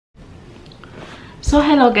So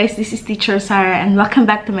hello guys, this is Teacher Sarah and welcome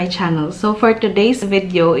back to my channel. So for today's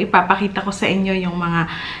video, ipapakita ko sa inyo yung mga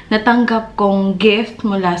natanggap kong gift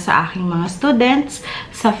mula sa aking mga students,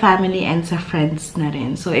 sa family, and sa friends na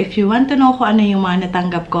rin. So if you want to know kung ano yung mga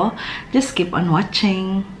natanggap ko, just keep on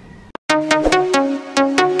watching.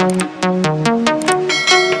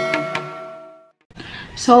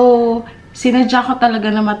 So, sinadya ko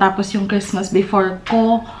talaga na matapos yung Christmas before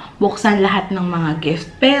ko buksan lahat ng mga gift.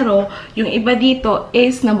 Pero, yung iba dito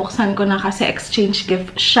is nabuksan ko na kasi exchange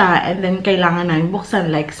gift siya and then kailangan namin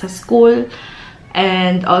buksan like sa school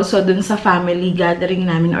and also dun sa family gathering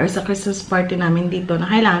namin or sa Christmas party namin dito na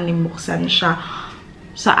kailangan din buksan siya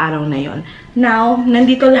sa araw na yon. Now,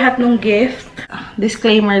 nandito lahat ng gift.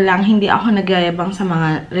 Disclaimer lang, hindi ako nagyayabang sa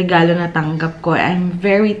mga regalo na tanggap ko. I'm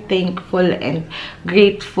very thankful and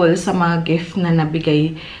grateful sa mga gift na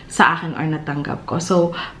nabigay sa akin or natanggap ko.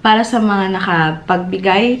 So, para sa mga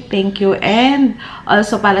nakapagbigay, thank you. And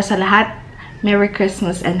also para sa lahat, Merry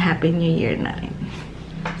Christmas and Happy New Year na rin.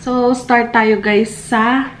 So, start tayo guys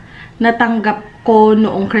sa natanggap ko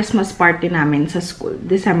noong Christmas party namin sa school,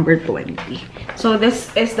 December 20. So, this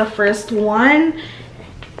is the first one.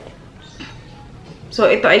 So,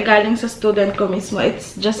 ito ay galing sa student ko mismo.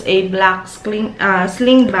 It's just a black sling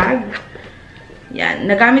bag. Yan.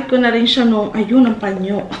 Nagamit ko na rin siya nung, ayun, ang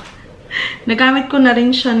panyo. Nagamit ko na rin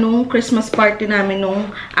siya nung Christmas party namin nung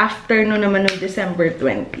afternoon naman nung December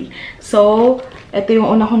 20. So, ito yung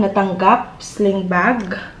una ko natanggap, sling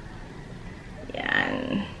bag.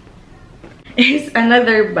 Yan. Is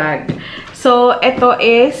another bag. So, ito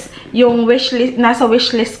is yung wishlist, nasa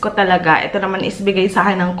wishlist ko talaga. Ito naman is bigay sa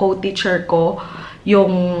akin ng co-teacher ko,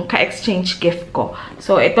 yung ka-exchange gift ko.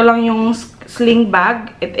 So, ito lang yung sling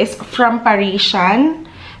bag. It is from Parisian.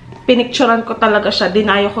 Pinicturean ko talaga siya.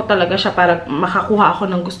 Dinayo ko talaga siya para makakuha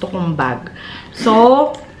ako ng gusto kong bag.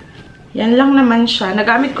 So, yan lang naman siya.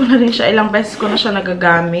 Nagamit ko na rin siya. Ilang beses ko na siya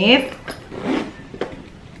nagagamit.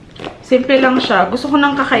 Simple lang siya. Gusto ko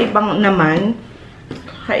ng kakaibang naman.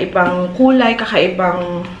 Kakaibang kulay,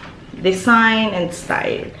 kakaibang design and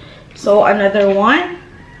style. So, another one.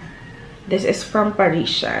 This is from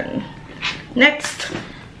Parisian. Next,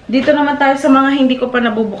 dito naman tayo sa mga hindi ko pa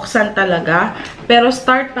nabubuksan talaga. Pero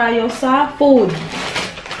start tayo sa food.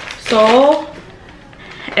 So,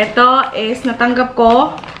 ito is natanggap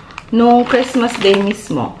ko nung Christmas Day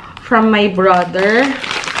mismo. From my brother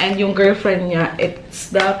and yung girlfriend niya. It's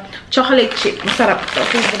the chocolate chip. Masarap to.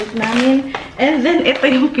 Favorite namin. And then, ito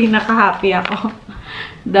yung pinaka-happy ako.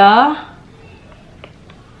 The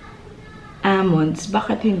almonds.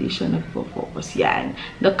 Bakit hindi siya nagpo-focus? Yan.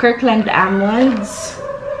 The Kirkland almonds.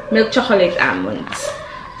 Milk chocolate almonds.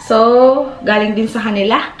 So, galing din sa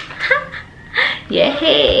kanila.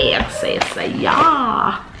 Yay! Ang saya-saya!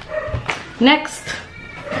 Next.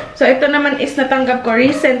 So, ito naman is natanggap ko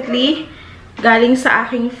recently. Galing sa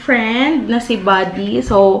aking friend na si Buddy.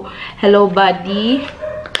 So, hello Buddy.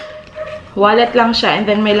 Wallet lang siya. And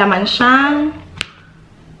then may laman siyang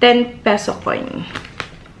 10 peso coin.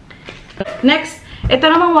 Next, ito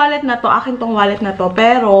namang wallet na to. Akin tong wallet na to.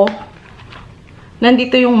 Pero,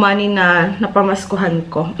 nandito yung money na napamaskuhan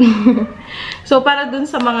ko. So, para dun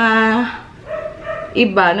sa mga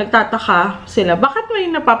iba, nagtataka sila, bakit may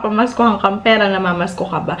napapamaskuhan kang pera, namamasko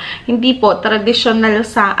ka ba? Hindi po, tradisyon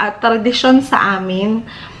sa amin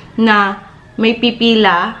na may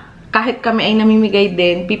pipila, kahit kami ay namimigay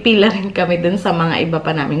din, pipila rin kami dun sa mga iba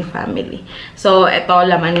pa naming family. So, ito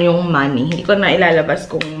laman yung money. Hindi ko na ilalabas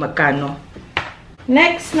kung magkano.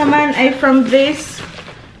 Next naman ay from this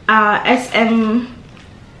SM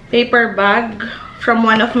paper bag from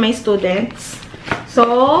one of my students.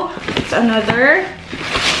 So, it's another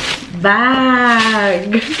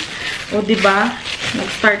bag. O, diba?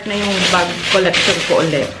 Nag-start na yung bag collection ko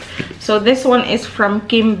ulit. So, this one is from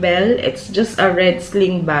Kimbell. It's just a red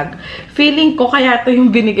sling bag. Feeling ko kaya to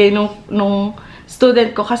yung binigay nung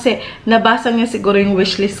student ko kasi nabasa niya siguro yung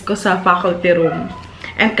wishlist ko sa faculty room.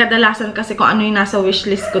 And kadalasan kasi kung ano yung nasa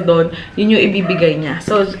wishlist ko doon, yun yung ibibigay niya.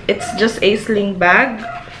 So, it's just a sling bag.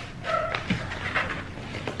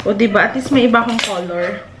 O, diba? At least may iba akong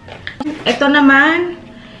color. Ito naman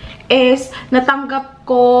is natanggap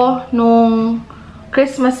ko nung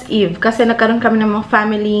Christmas Eve. Kasi nagkaroon kami ng mga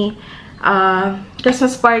family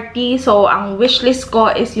Christmas party. So, ang wishlist ko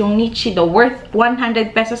is yung Nichido. Worth 100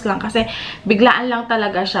 pesos lang. Kasi biglaan lang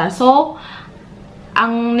talaga siya. So,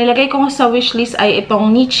 ang nilagay ko sa wishlist ay itong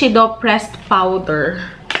Nichido pressed powder.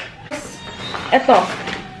 Ito.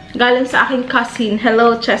 Galing sa aking cousin.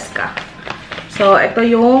 Hello, Cheska. So, ito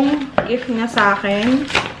yung gift niya sa akin.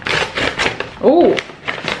 Oh!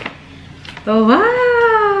 Oh,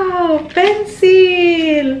 wow!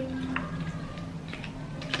 Pencil!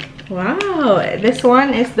 This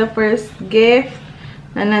one is the first gift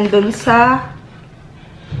na nandun sa...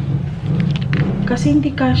 Kasi hindi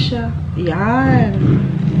kasya. Yan.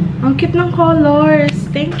 Ang cute ng colors.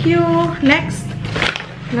 Thank you. Next,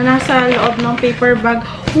 na nasa loob ng paper bag.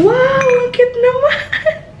 Wow! Ang cute naman!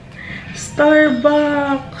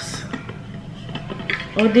 Starbucks.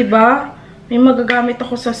 O, diba? May magagamit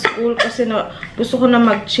ako sa school kasi gusto ko na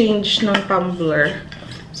mag-change ng tumbler.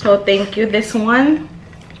 So, thank you. This one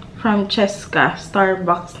from Cheska.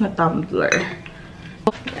 Starbucks na tumbler.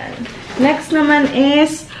 Yan. Next naman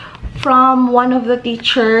is from one of the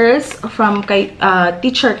teachers, from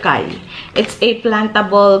Teacher Kai. It's a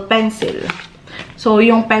plantable pencil. So,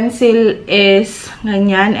 yung pencil is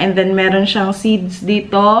ganyan. And then, meron siyang seeds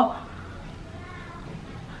dito.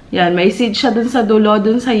 Yan, may seed siya dun sa dulo,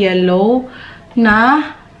 dun sa yellow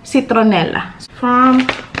na citronella. From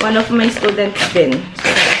one of my students din.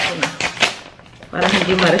 So, ito na. Para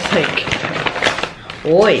hindi ma-recycle.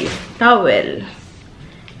 Uy, towel.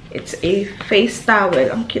 It's a face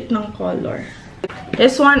towel. Ang cute ng color.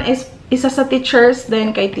 This one is isa sa teachers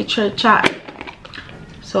din kay Teacher Cha.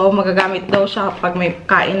 So, magagamit daw siya kapag may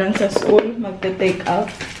kainan sa school. Magte-take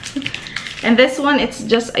out. And this one, it's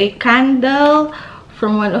just a candle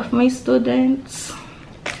from one of my students.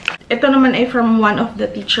 Ito naman ay from one of the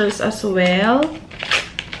teachers as well.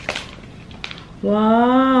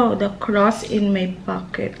 Wow! The cross in my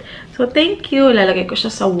pocket. So, thank you. Lalagay ko siya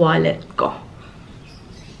sa wallet ko.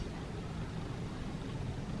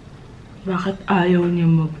 Bakit ayaw niya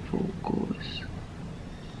mag-focus?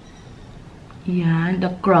 Yan.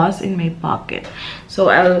 The cross in my pocket. So,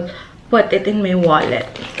 I'll put it in my wallet.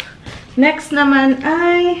 Next naman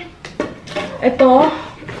ay... Ito,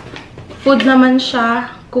 food naman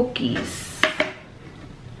siya, cookies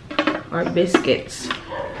or biscuits.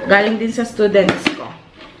 Galing din sa students ko.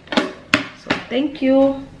 So, thank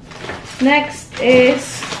you. Next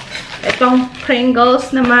is, itong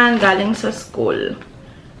Pringles naman, galing sa school.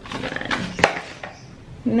 Yan.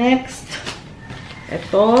 Next,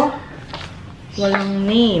 ito, walang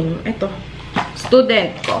name. Ito,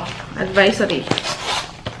 student ko, advisory.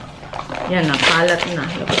 Yan, nakalat na.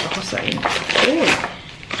 Labot ako sa inyo. Uy!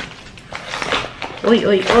 Uy,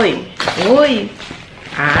 uy, uy! Uy!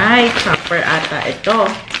 Ay, chopper ata ito.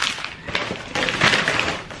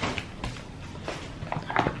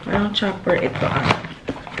 Parang chopper ito ah.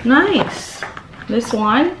 Nice! This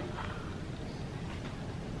one.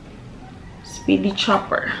 Speedy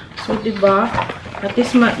chopper. So, diba? At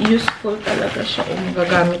least useful talaga siya.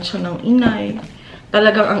 Magagamit siya ng inay.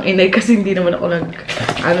 Talagang ang inay kasi hindi naman ako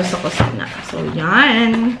sa kusina. So,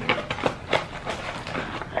 yan.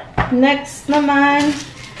 Next naman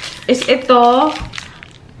is ito.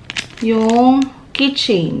 Yung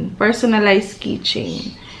keychain. Personalized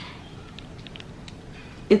keychain.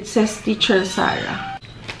 It says Teacher Sarah.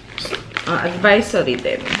 Advisory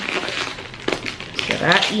din.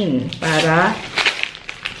 Sirain. Para...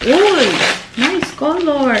 Uy! Nice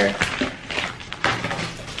color!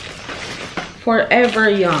 Forever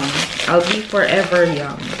young. I'll be forever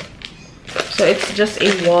young. So, it's just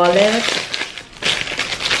a wallet.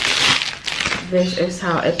 This is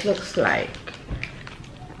how it looks like.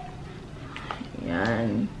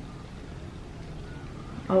 Yan.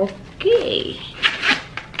 Okay.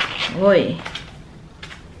 Uy.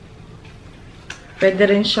 Pwede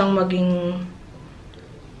rin siyang maging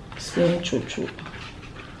slim chuchu.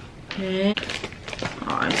 Okay.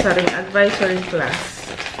 Oh, isa rin advisory class.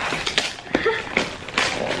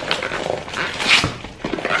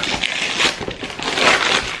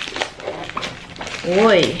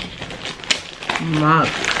 Uy. Mug.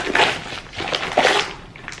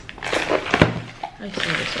 Ay,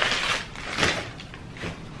 sorry.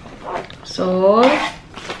 So,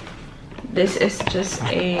 this is just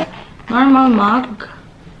a normal mug.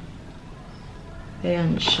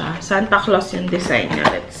 Ayan siya. Santa Claus yung design niya.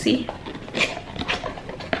 Let's see.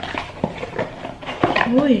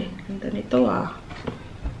 Uy, ganda nito ah.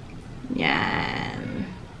 Yan.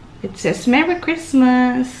 It says Merry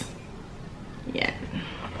Christmas. Yan.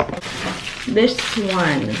 This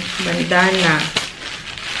one, bandana.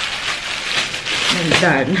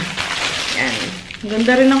 Bandana. Yan.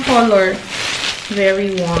 Ganda rin ng color.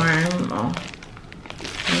 Very warm. Oh.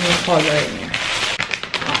 Ano yung color niya.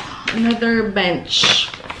 Oh, another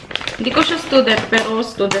bench. Hindi ko siya student, pero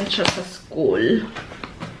student siya sa school.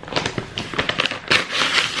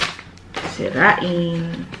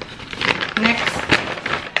 Sirain. Next.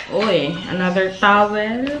 Uy, another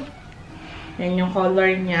towel. Yan yung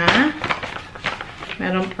color niya.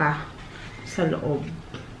 Meron pa sa loob.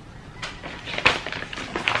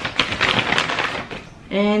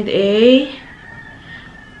 And a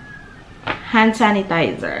hand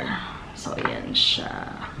sanitizer. So, yan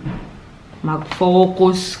siya.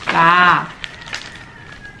 Mag-focus ka.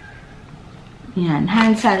 Yan,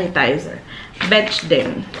 hand sanitizer. Betch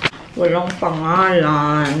din. Walang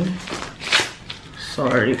pangalan.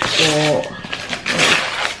 Sorry po.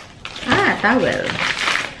 Ah, towel.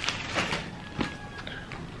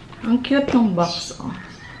 Ang cute ng box, oh.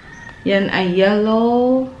 Yan ay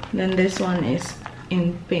yellow. Then this one is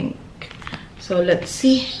in pink. So, let's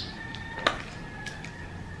see.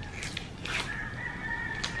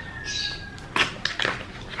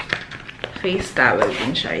 Face towel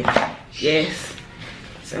din siya. Yes.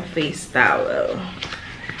 It's a face towel.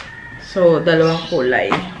 So, dalawang kulay.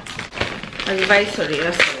 Advisory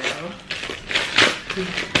as well.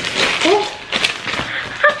 Oh!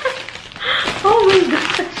 Oh my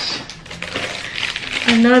gosh!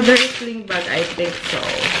 Another sling bag, I think so.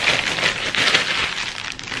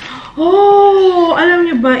 Oh! Alam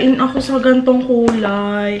niyo ba, in ako sa gantong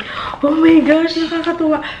kulay. Oh my gosh,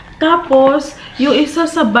 nakakatuwa. Tapos, yung isa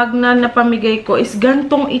sa bag na napamigay ko is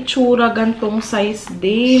gantong itsura, gantong size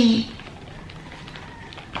din.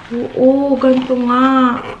 Oo, ganto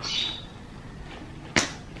nga.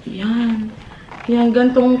 Yan. Yan,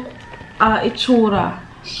 gantong itsura.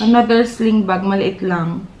 Another sling bag, maliit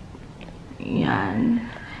lang. Yan.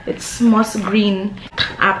 It's moss green.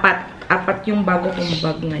 Apat yung bago kong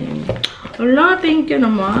bag ngayon. Wala, thank you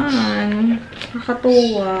naman.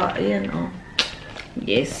 Nakakatuwa. Ayan, oh.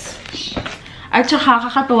 Yes. At saka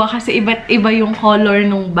kakatuwa kasi iba't iba yung color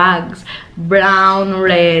ng bags. Brown,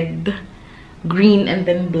 red, green, and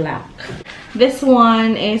then black. This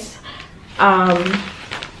one is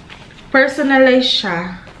personalized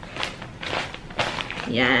siya.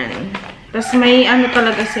 Yan. Tapos may ano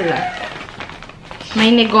talaga sila.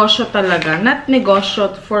 May negosyo talaga. Not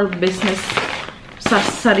negosyo for business sa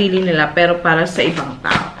sarili nila, pero para sa ibang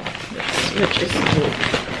tao. Which is good.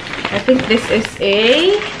 I think this is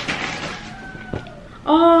a...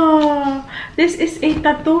 Oh! This is a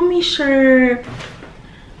Tatumi shirt.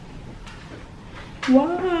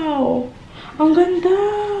 Wow! Ang ganda!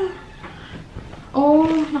 Oh,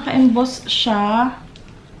 naka-emboss siya.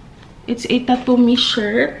 It's a Tatumi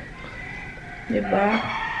shirt. Diba?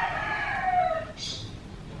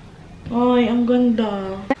 Ay, ang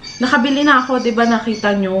ganda. Nakabili na ako, diba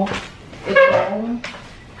nakita nyo? Itong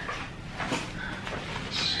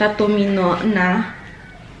Tatumi na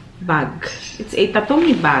bag. It's a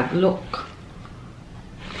Tatumi bag. Look.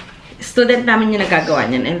 Student namin yung nagagawa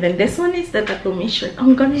niyan. And then this one is the Tatumi shirt.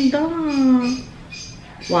 Ang ganda.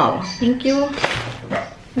 Wow. Thank you.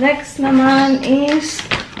 Next naman is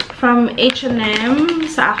from H&M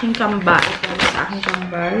sa aking kambal. Ito sa aking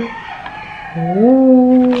kambal.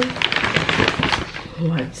 Oh.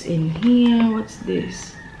 What's in here? What's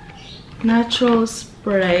this? Natural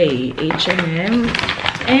spray. H&M.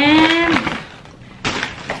 And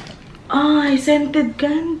scented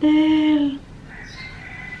candle.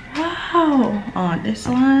 Wow. Oh, this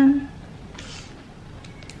one.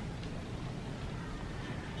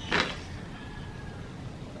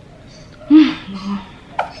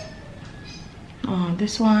 Oh,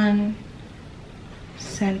 this one.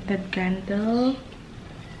 Scented candle.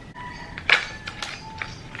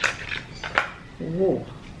 Whoa.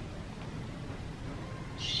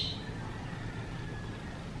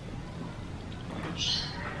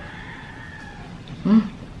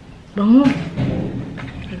 Bango.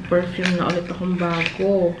 Nag-perfume na ulit akong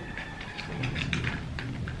bago.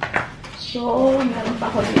 So, meron pa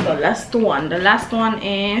ako dito. Last one. The last one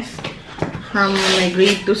is from my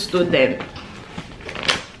grade 2 student.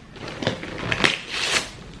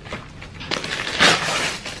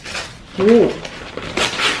 Ooh.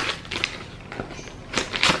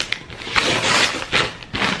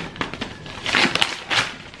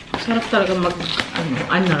 Sarap talaga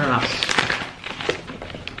unwrap.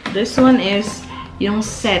 This one is yung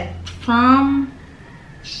set from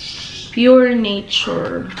Pure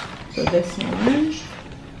Nature. So this one.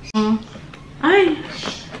 Ay!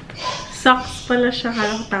 Socks pala siya.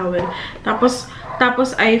 Kala ko towel.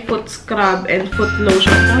 Tapos ay foot scrub and foot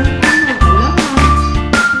lotion.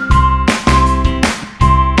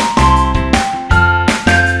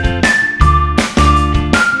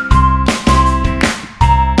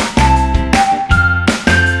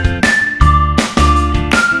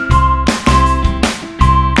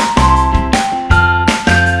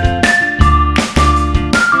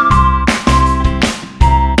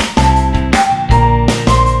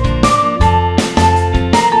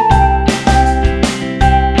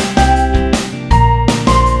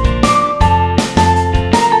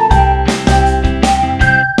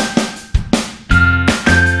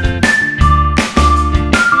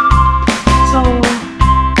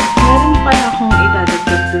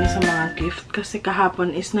 kasi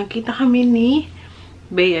kahapon is nagkita kami ni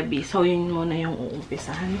Bea B. So, yun muna yung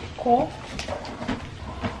uumpisahan ko.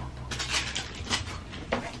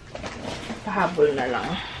 Pahabol na lang.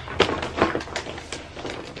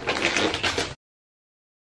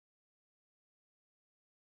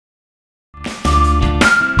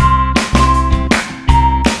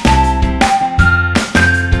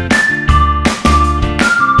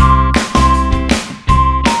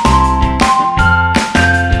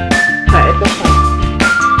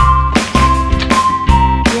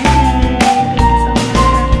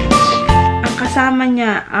 Kasama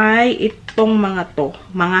niya ay itong mga to.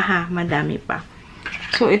 Mga ha, madami pa.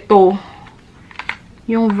 So, ito,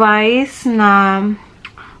 yung Vice na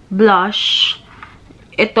blush.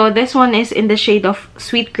 Ito, this one is in the shade of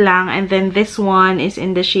Sweet Lang, and then this one is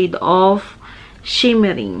in the shade of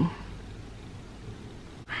Shimmering.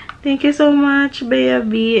 Thank you so much, Bea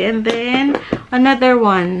B. And then, another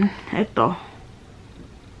one. Ito.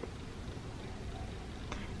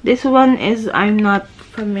 This one is, I'm not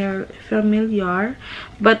familiar,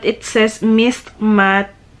 but it says Mist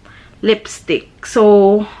Matte Lipstick.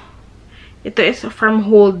 So, ito is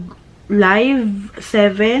from Hold Live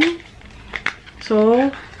 7.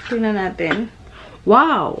 So, tingnan natin.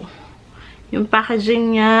 Wow! Yung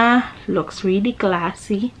packaging niya looks really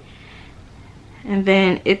classy. And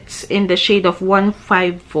then, it's in the shade of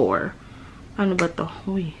 154. Ano ba to?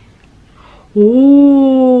 Uy.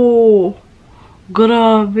 Ooh!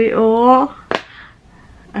 Grabe, oh!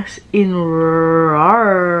 As in,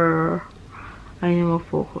 rar. Ayaw mo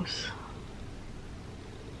focus.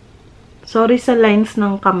 Sorry sa lines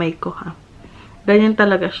ng kamay ko, ha. Ganyan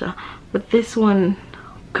talaga siya. But this one,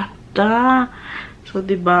 ganda. So,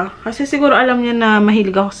 diba? Kasi siguro alam niya na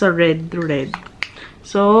mahilig ako sa red.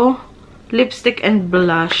 So, lipstick and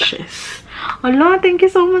blushes. Ala, thank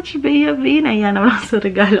you so much, Bea B. Ayan naman sa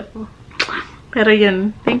regalo ko. Pero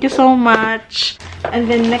yun, thank you so much. And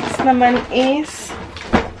then, next naman is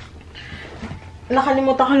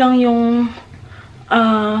nakalimutan ko lang yung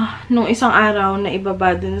nung isang araw na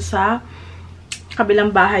ibaba dun sa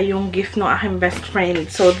kabilang bahay yung gift ng aking best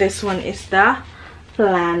friend. So, this one is the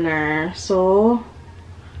planner. So,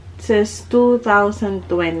 it says 2020.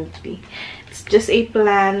 It's just a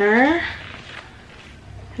planner.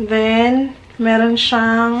 Then, meron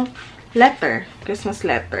siyang letter. Christmas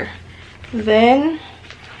letter. Then,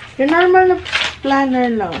 yung normal na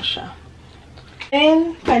planner lang siya.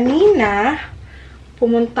 Then, kanina,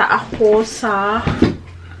 pumunta ako sa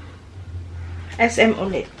SM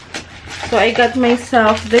ulit. So, I got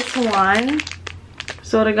myself this one.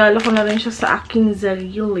 So, regalo ko na rin siya sa aking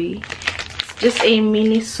sarili. It's just a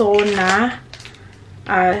mini na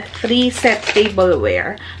 3-set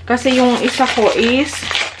tableware. Kasi yung isa ko is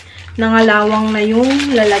nangalawang na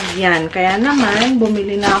yung lalagyan. Kaya naman,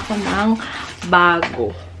 bumili na ako ng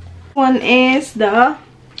bago. One is the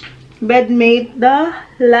bedmate, the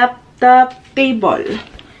laptop table.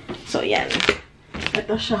 So, yan.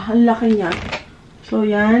 Ito siya. Ang laki niya. So,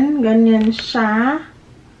 yan. Ganyan siya.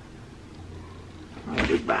 O,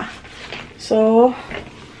 diba? So,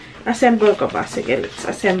 assemble ko ba? Sige, let's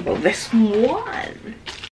assemble this one.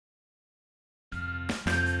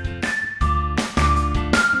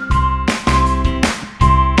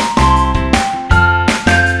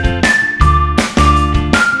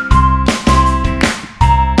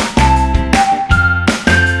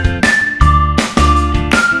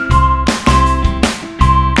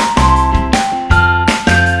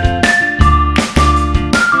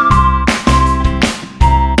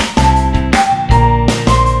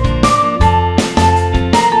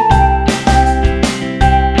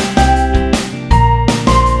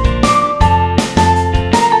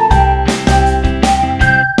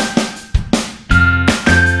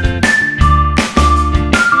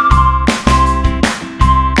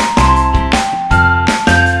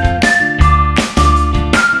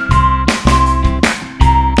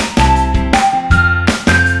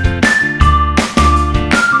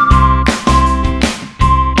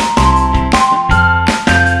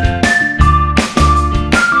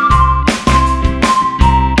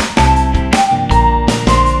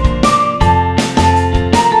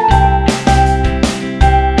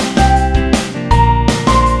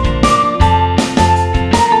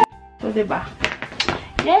 Diba?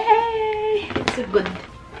 Yay! It's a good deal.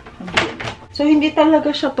 So, hindi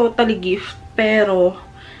talaga siya totally gift, pero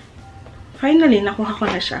finally, nakuha ko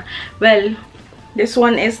na siya. Well, this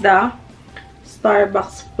one is the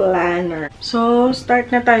Starbucks planner. So,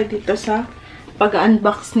 start na tayo dito sa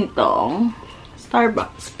pag-unbox nitong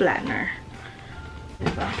Starbucks planner.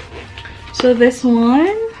 Diba? So, this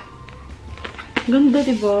one, ganda,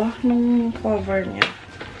 diba? Nung cover niya.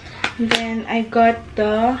 Then, I got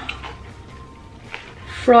the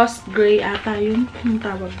frost gray ata yun. Yung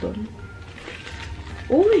tawag doon.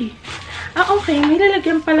 Uy! Okay. May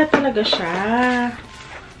lalagyan pala talaga siya.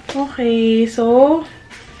 Okay. So,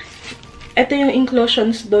 ito yung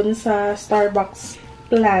inclusions doon sa Starbucks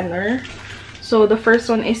planner. So, the first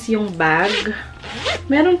one is yung bag.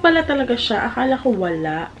 Meron pala talaga siya. Akala ko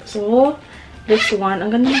wala. So, this one. Ang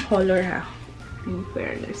ganda ng color ha. In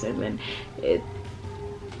fairness. And then, it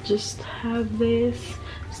just have this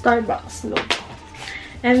Starbucks logo.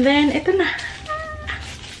 And then, ito na.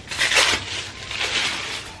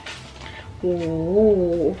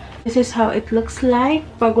 Ooh. This is how it looks like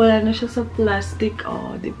pag wala na siya sa plastic.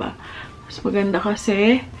 Oh, diba? Mas maganda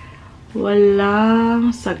kasi walang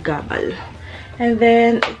sagabal. And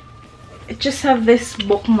then, it just have this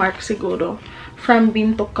bookmark siguro from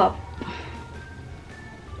Bean to Cup.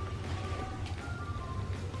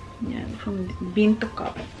 Yan, from Bean to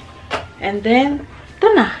Cup. And then, ito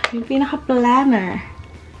na, yung pinaka-planner.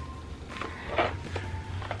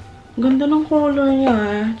 Ganda ng color niya.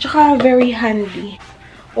 Tsaka, very handy.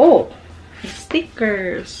 Oh,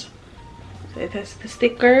 stickers. So, it has the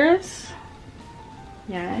stickers.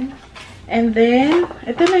 Yan. And then,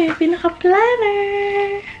 ito na yung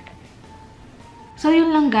pinaka-planner. So,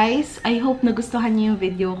 yun lang guys. I hope nagustuhan niyo yung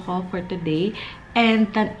video ko for today.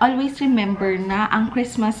 And always remember na ang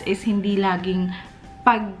Christmas is hindi laging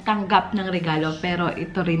pagtanggap ng regalo, pero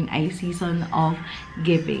ito rin ay season of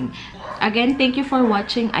giving. Again, thank you for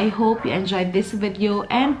watching. I hope you enjoyed this video,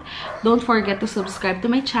 and don't forget to subscribe to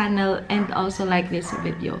my channel and also like this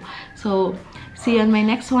video. So, see you on my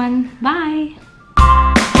next one.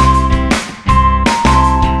 Bye!